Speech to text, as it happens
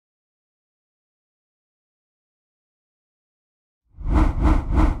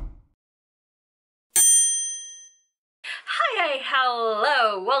Hey,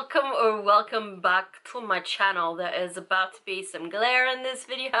 hello, welcome back to my channel. There is about to be some glare in this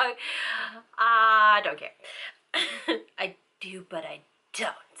video. I don't care. I do, but I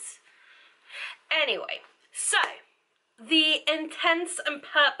don't. Anyway, so the intent and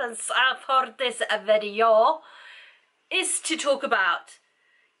purpose for this video is to talk about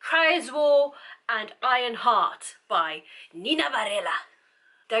Crier's War and Iron Heart by Nina Varela.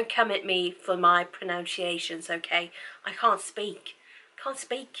 Don't come at me for my pronunciations, okay? I can't speak.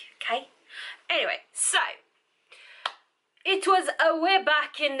 Okay? Anyway, so it was way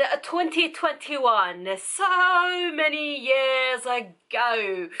back in 2021, so many years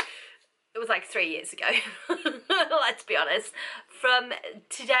ago. It was like 3 years ago, let's be honest. From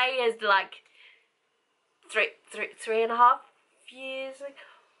today is like three and a half years ago.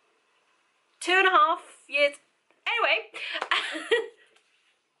 2.5 years. Anyway.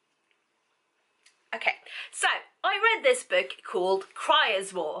 Okay, so I read this book called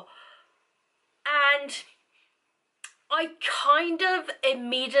Crier's War, and I kind of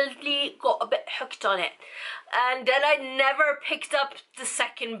immediately got a bit hooked on it, and then I never picked up the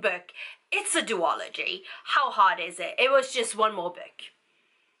second book. It's a duology. How hard is it? It was just one more book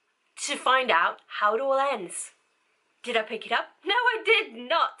to find out how it all ends. Did I pick it up? No, I did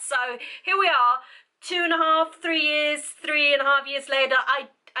not. So here we are, 3.5 years later.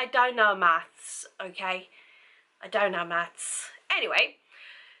 I don't know maths, okay? I don't know maths. Anyway,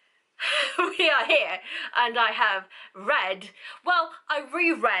 we are here, and I have read, well, I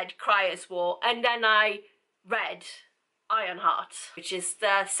reread Crier's War, and then I read Iron Heart, which is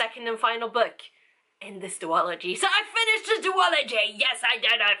the second and final book in this duology. So I finished the duology! Yes, I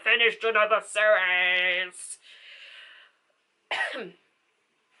did! I finished another series!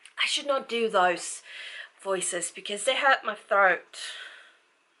 I should not do those voices because they hurt my throat.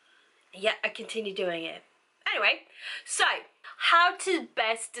 Yet I continue doing it. Anyway, so how to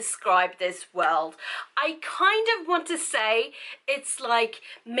best describe this world? I kind of want to say it's like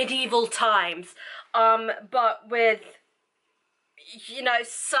medieval times, but with, you know,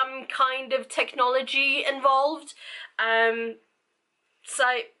 some kind of technology involved.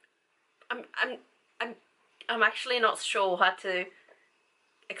 So I'm actually not sure how to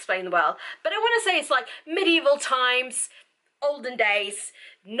explain the world, but I want to say it's like medieval times, olden days,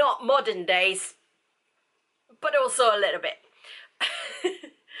 not modern days, but also a little bit.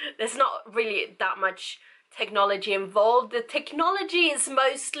 There's not really that much technology involved. The technology is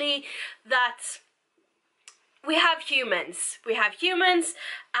mostly that we have humans.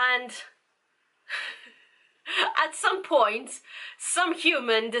 And at some point, some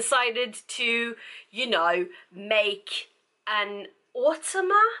human decided to, you know, make an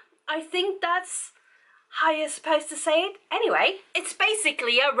automa. I think that's how you're supposed to say it. Anyway, it's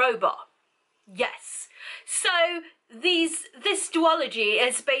basically a robot. Yes. So this duology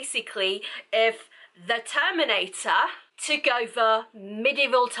is basically if the Terminator took over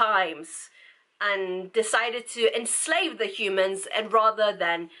medieval times and decided to enslave the humans and rather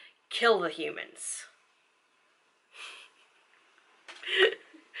than kill the humans.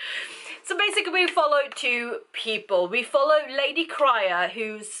 So basically we follow two people. We follow Lady Crier,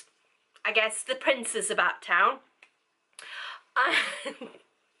 who's, I guess, the princess about town.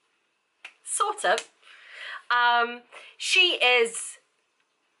 Sort of. She is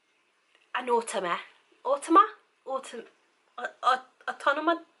an automaton?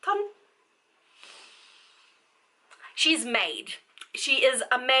 She's made. She is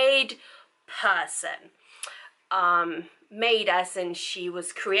a made person. Made as in she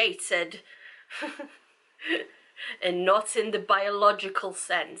was created. And not in the biological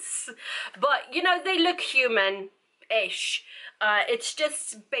sense. But, you know, they look human-ish. It's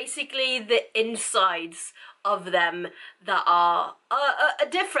just basically the insides of them that are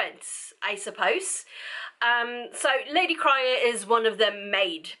different, I suppose. So Lady Crier is one of the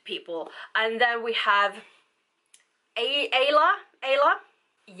made people. And then we have Ayla?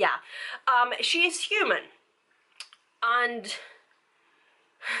 Yeah. She is human. And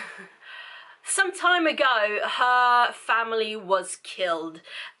some time ago, her family was killed,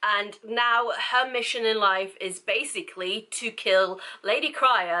 and now her mission in life is basically to kill Lady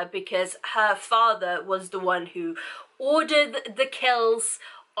Crier because her father was the one who ordered the kills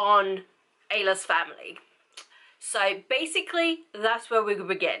on Ayla's family. So basically, that's where we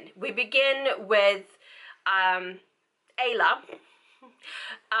begin. We begin with Ayla.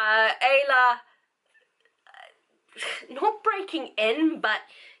 Ayla not breaking in, but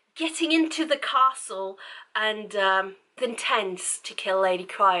getting into the castle and intends to kill Lady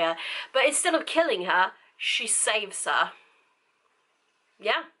Crier. But instead of killing her, she saves her.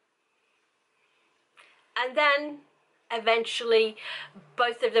 Yeah. And then eventually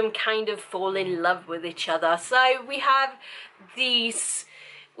both of them kind of fall in love with each other. So we have this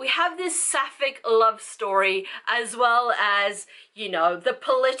sapphic love story, as well as, you know, the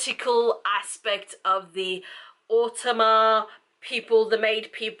political aspect of the Automa people, the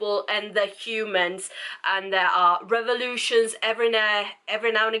made people, and the humans. And there are revolutions every now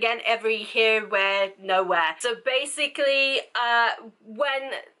and again, every here, where, nowhere. So basically,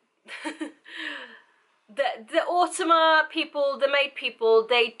 when the Automa people, the made people,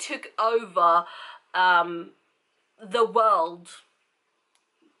 they took over the world,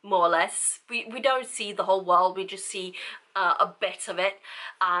 more or less. We don't see the whole world, we just see a bit of it,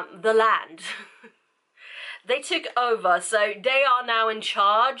 the land. They took over, so they are now in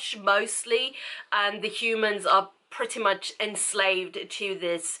charge, mostly, and the humans are pretty much enslaved to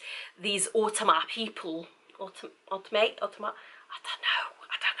these Automa people. Automate? I don't know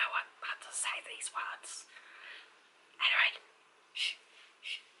how to say these words. Anyway, shh,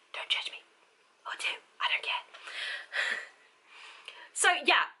 don't judge me. Or do, I don't care. So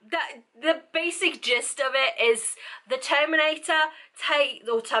yeah, the basic gist of it is the Terminators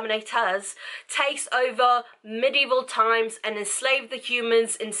takes over medieval times and enslave the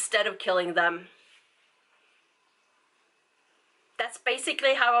humans instead of killing them. That's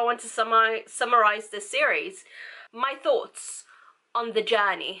basically how I want to summarize this series. My thoughts on the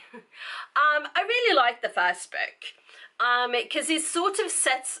journey. I really like the first book because it sort of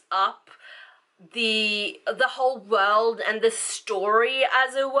sets up the whole world and the story,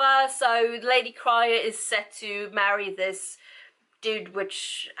 as it were. So Lady Crier is set to marry this dude,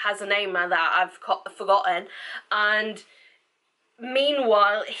 which has a name that I've forgotten, and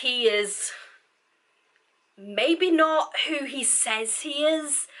meanwhile he is maybe not who he says he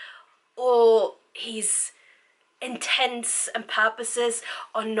is, or his intents and purposes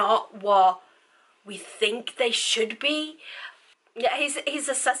are not what we think they should be. Yeah, he's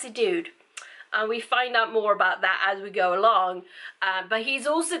a sassy dude. And we find out more about that as we go along. But he's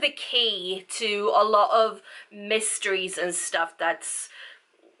also the key to a lot of mysteries and stuff that's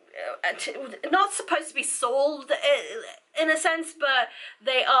not supposed to be solved in a sense, but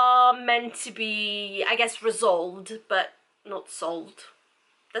they are meant to be, I guess, resolved, but not solved.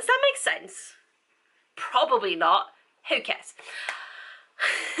 Does that make sense? Probably not. Who cares?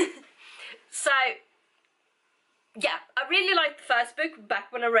 So, yeah, I really liked the first book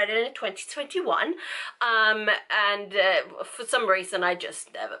back when I read it in 2021, and for some reason I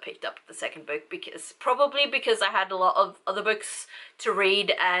just never picked up the second book, probably because I had a lot of other books to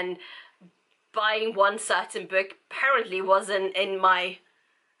read, and buying one certain book apparently wasn't in my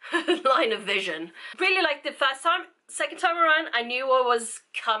line of vision. Really liked the first time. Second time around, I knew what was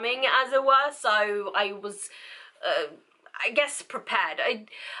coming, as it were, so I was, I guess, prepared. I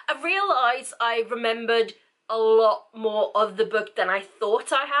realised I remembered a lot more of the book than I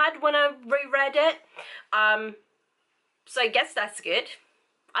thought I had when I reread it. So I guess that's good.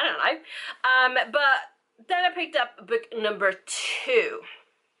 I don't know. But then I picked up book number 2.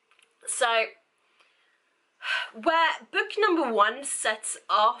 So, where book number 1 sets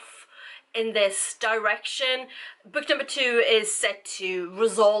off in this direction, book number 2 is set to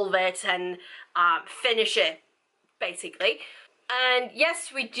resolve it and finish it, basically. And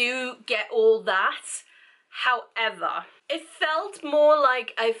yes, we do get all that. However, it felt more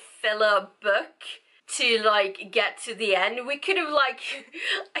like a filler book to, like, get to the end. We could have, like,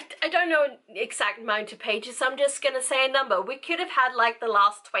 I don't know an exact amount of pages, so I'm just gonna say a number. We could have had, like, the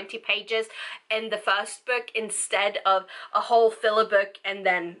last 20 pages in the first book instead of a whole filler book and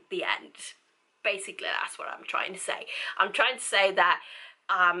then the end. Basically, that's what I'm trying to say. I'm trying to say that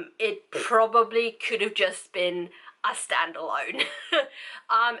it probably could have just been a standalone.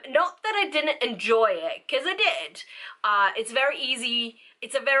 Not that I didn't enjoy it, because I did. It's very easy.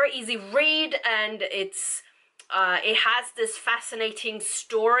 It's a very easy read, and it has this fascinating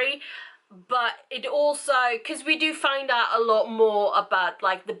story. But it also, because we do find out a lot more about,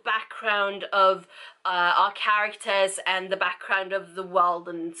 like, the background of our characters and the background of the world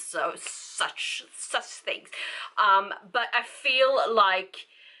and such things. But I feel like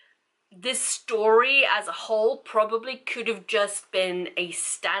this story as a whole probably could have just been a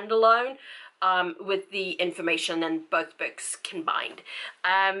standalone with the information in both books combined.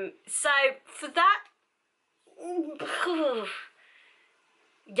 So for that,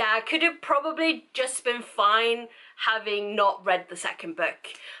 yeah, I could have probably just been fine having not read the second book.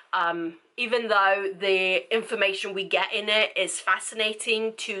 Even though the information we get in it is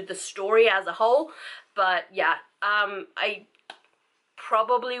fascinating to the story as a whole. But yeah, I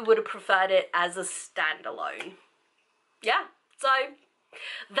probably would have preferred it as a standalone. Yeah, so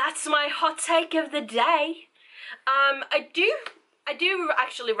that's my hot take of the day. I do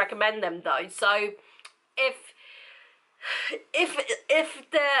actually recommend them though. So if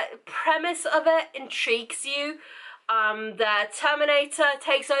the premise of it intrigues you, the Terminator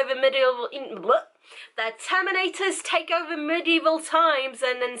takes over the Terminators take over medieval times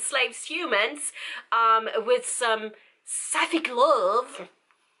and enslaves humans, with some sapphic love.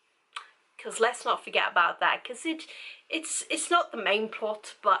 Because let's not forget about that. Because it's not the main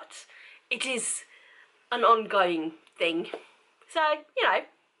plot, but it is an ongoing thing. So you know.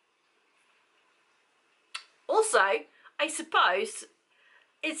 Also, I suppose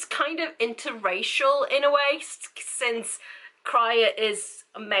it's kind of interracial in a way, since Crier is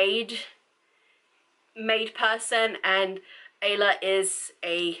a maid person and Ayla is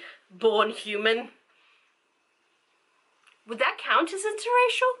a born human. Would that count as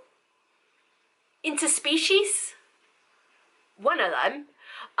interracial? Interspecies? One of them.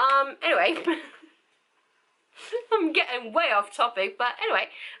 Anyway, I'm getting way off topic, but anyway,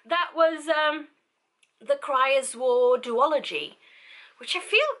 that was the Crier's War Duology, which I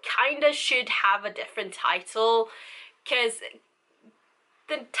feel kinda should have a different title, because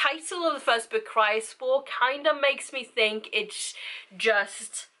the title of the first book, Crier's War, kinda makes me think it's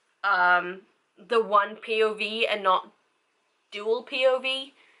just the one POV and not dual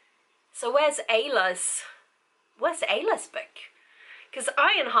POV. So where's Ayla's book? Because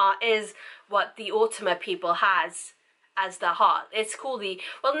Ironheart is what the Ultima people has as the heart. It's called the,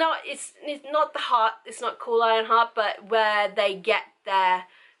 well, no, it's not the heart, it's not called Ironheart, but where they get their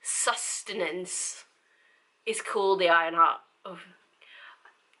sustenance is called the Ironheart. Oh.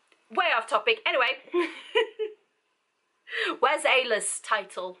 Way off topic. Anyway, where's Ayla's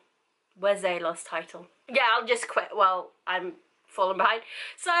title? Where's Ayla's title? Yeah, I'll just quit. Well, I'm falling behind.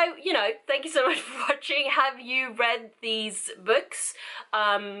 So, you know, thank you so much for watching. Have you read these books?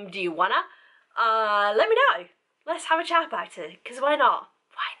 Do you wanna? Let me know. Let's have a chat about it, because why not?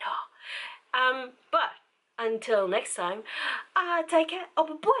 Why not? But until next time, take care. Oh,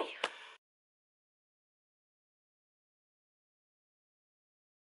 boy.